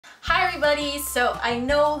Hi everybody! So I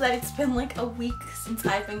know that it's been like a week since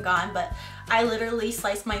I've been gone, but I literally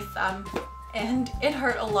sliced my thumb and it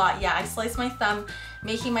hurt a lot. Yeah, I sliced my thumb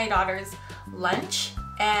making my daughter's lunch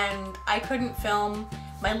and I couldn't film.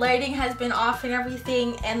 My lighting has been off and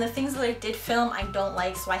everything, and the things that I did film I don't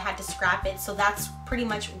like, so I had to scrap it. So that's pretty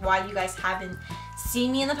much why you guys haven't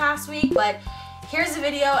seen me in the past week. But here's a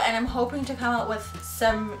video, and I'm hoping to come out with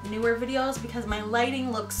some newer videos because my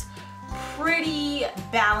lighting looks pretty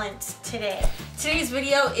balanced today. Today's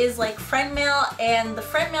video is like friend mail, and the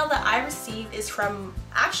friend mail that I received is from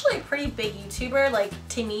actually a pretty big YouTuber. Like,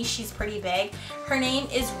 to me, she's pretty big. Her name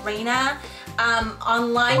is Rena.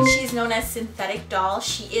 Online she's known as Syntheticcdoll.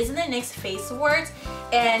 She is in the NYX Face Awards,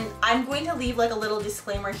 and I'm going to leave like a little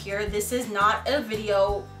disclaimer here. This is not a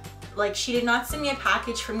video, like, she did not send me a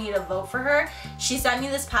package for me to vote for her. She sent me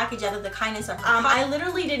this package out of the kindness of her heart. I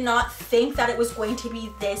literally did not think that it was going to be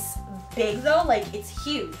this big though. Like, it's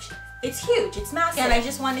huge. It's huge. It's massive. And I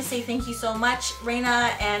just wanted to say thank you so much,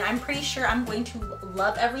 Rena, and I'm pretty sure I'm going to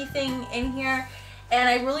love everything in here. And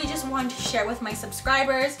I really just wanted to share with my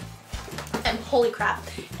subscribers. And holy crap.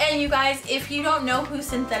 And you guys, if you don't know who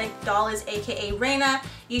Syntheticcdoll is, aka Rena,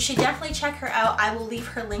 you should definitely check her out. I will leave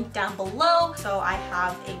her link down below. So I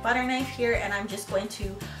have a butter knife here, and I'm just going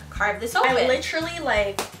to carve this open. I literally,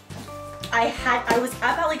 like, I was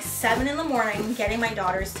up at like 7 in the morning getting my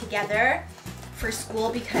daughters together for school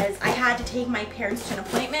because I had to take my parents to an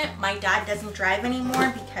appointment. My dad doesn't drive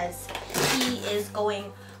anymore because he is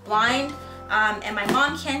going blind. And my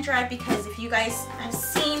mom can't drive because if you guys have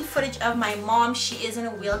seen footage of my mom, she is in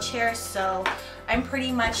a wheelchair, so I'm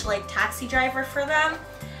pretty much like taxi driver for them.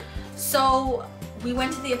 So we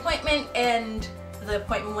went to the appointment, and the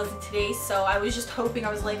appointment wasn't today, so I was just hoping,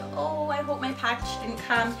 I was like, oh, I hope my package didn't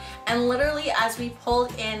come. And literally as we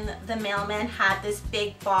pulled in, the mailman had this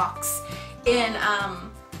big box in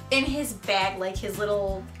his bag, like his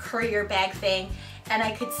little courier bag thing. And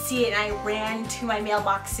I could see it, and I ran to my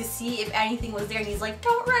mailbox to see if anything was there, and he's like,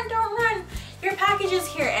 don't run, your package is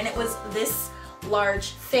here. And it was this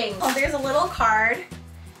large thing. Oh, there's a little card,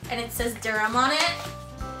 and it says Durham on it,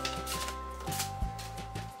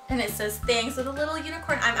 and it says thanks with a little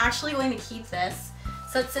unicorn. I'm actually going to keep this.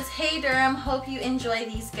 So it says, hey Durham, hope you enjoy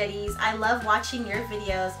these goodies. I love watching your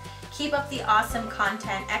videos. Keep up the awesome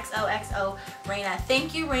content. XOXO, Rena.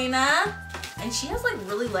 Thank you, Rena. And she has like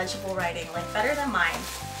really legible writing, like better than mine.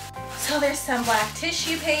 So there's some black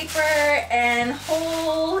tissue paper, and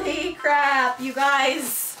holy crap, you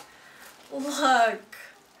guys, look.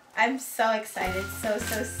 I'm so excited, so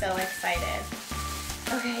excited.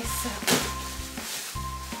 Okay,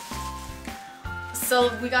 so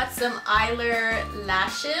we got some eyeliner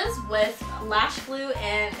lashes with lash glue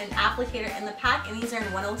and an applicator in the pack, and these are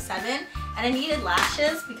in 107. And I needed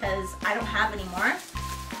lashes because I don't have any more.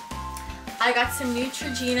 I got some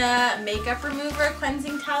Neutrogena makeup remover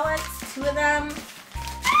cleansing towelettes, 2 of them.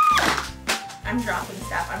 I'm dropping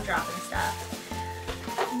stuff.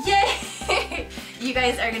 Yay! You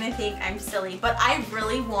guys are gonna think I'm silly, but I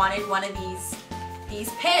really wanted one of these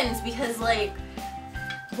pins because, like,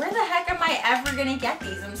 where the heck am I ever gonna get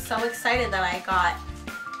these? I'm so excited that I got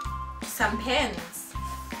some pins.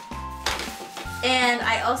 And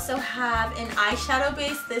I also have an eyeshadow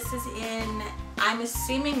base. This is in, I'm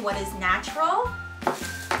assuming, what is natural.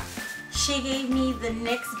 She gave me the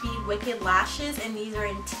NYX Be Wicked lashes, and these are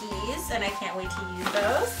in teas, and I can't wait to use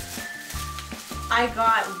those. I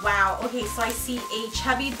got, wow, okay, so I see a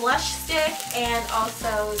chubby blush stick and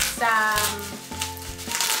also some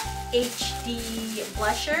HD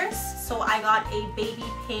blushers. So I got a baby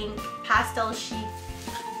pink pastel chic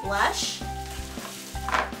blush,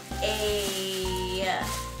 a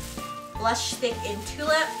blush stick in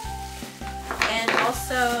tulip, and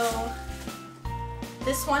also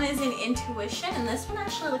this one is in Intuition, and this one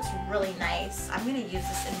actually looks really nice. I'm gonna use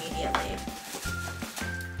this immediately.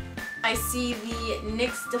 I see the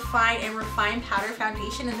NYX Define and Refine Powder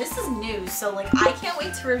Foundation, and this is new, so like I can't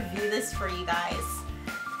wait to review this for you guys.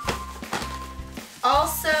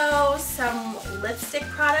 Also some lipstick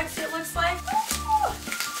products, it looks like.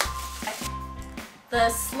 The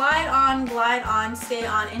Slide On, Glide On, Stay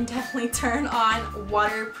On, and Definitely Turn On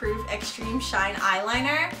Waterproof Extreme Shine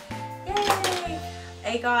Eyeliner. Yay!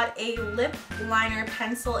 I got a lip liner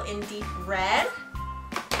pencil in deep red.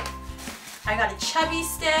 I got a chubby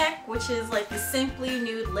stick, which is like the Simply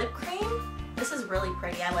Nude lip cream. This is really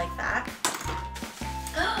pretty, I like that.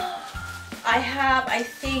 I have, I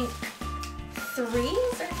think,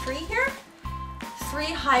 3 here? 3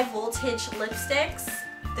 high voltage lipsticks.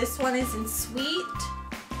 This one is in Sweet,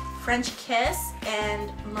 French Kiss,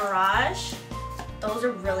 and Mirage. Those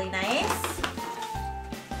are really nice.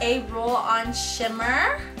 a roll-on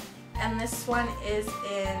shimmer, and this one is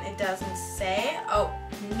in, it doesn't say, oh,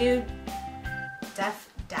 Nude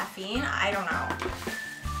Daphne, I don't know.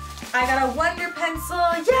 I got a Wonder Pencil,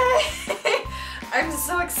 yay! I'm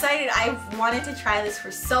so excited. I've wanted to try this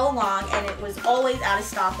for so long, and it was always out of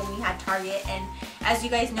stock when we had Target, and as you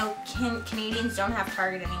guys know, Canadians don't have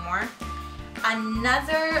Target anymore.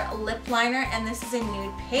 Another lip liner, and this is a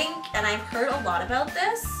nude pink, and I've heard a lot about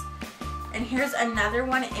this. And here's another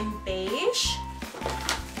one in beige.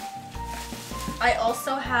 I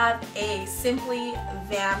also have a Simply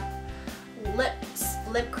Vamp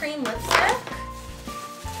lip cream lipstick,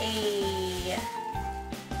 a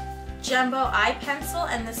jumbo eye pencil,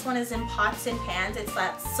 and this one is in Pots and Pans. It's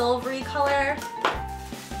that silvery color.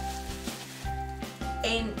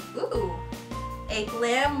 A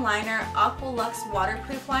Glam Liner Aqualux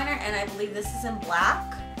Waterproof Liner, and I believe this is in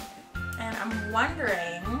black. And I'm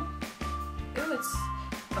wondering, ooh, it's,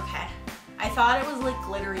 okay. I thought it was like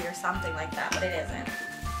glittery or something like that, but it isn't.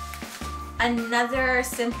 Another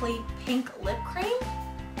Simply Pink Lip Cream.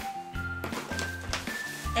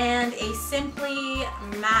 And a Simply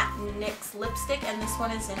Matte NYX Lipstick, and this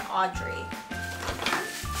one is in Audrey.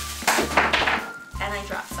 And I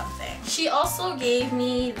dropped something. She also gave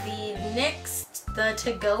me the NYX, the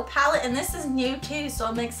To Go palette, and this is new too, so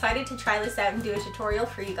I'm excited to try this out and do a tutorial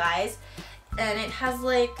for you guys. And it has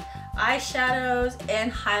like eyeshadows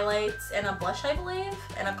and highlights and a blush, I believe,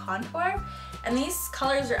 and a contour. And these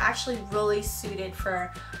colors are actually really suited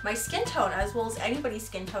for my skin tone as well as anybody's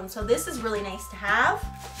skin tone, so this is really nice to have.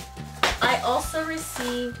 I also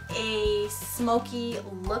received a smoky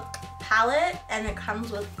look palette, and it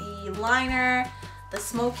comes with the liner, the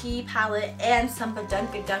smoky palette, and some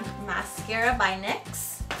Badunkadunk mascara by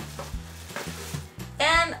NYX.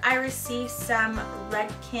 And I received some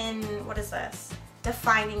Redken, what is this?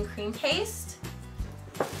 Defining cream paste.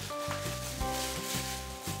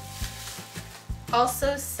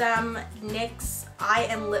 Also some NYX eye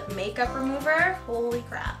and lip makeup remover. Holy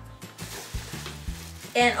crap.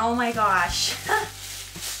 And oh my gosh.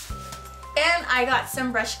 And I got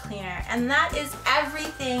some brush cleaner. And that is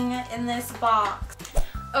everything in this box.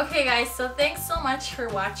 Okay guys, so thanks so much for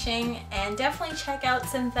watching, and definitely check out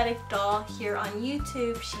Syntheticcdoll here on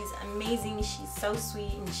YouTube. She's amazing, she's so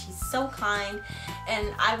sweet, and she's so kind,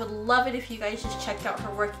 and I would love it if you guys just checked out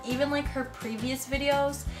her work, even like her previous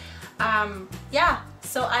videos. Yeah,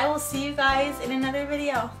 so I will see you guys in another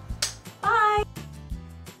video. Bye!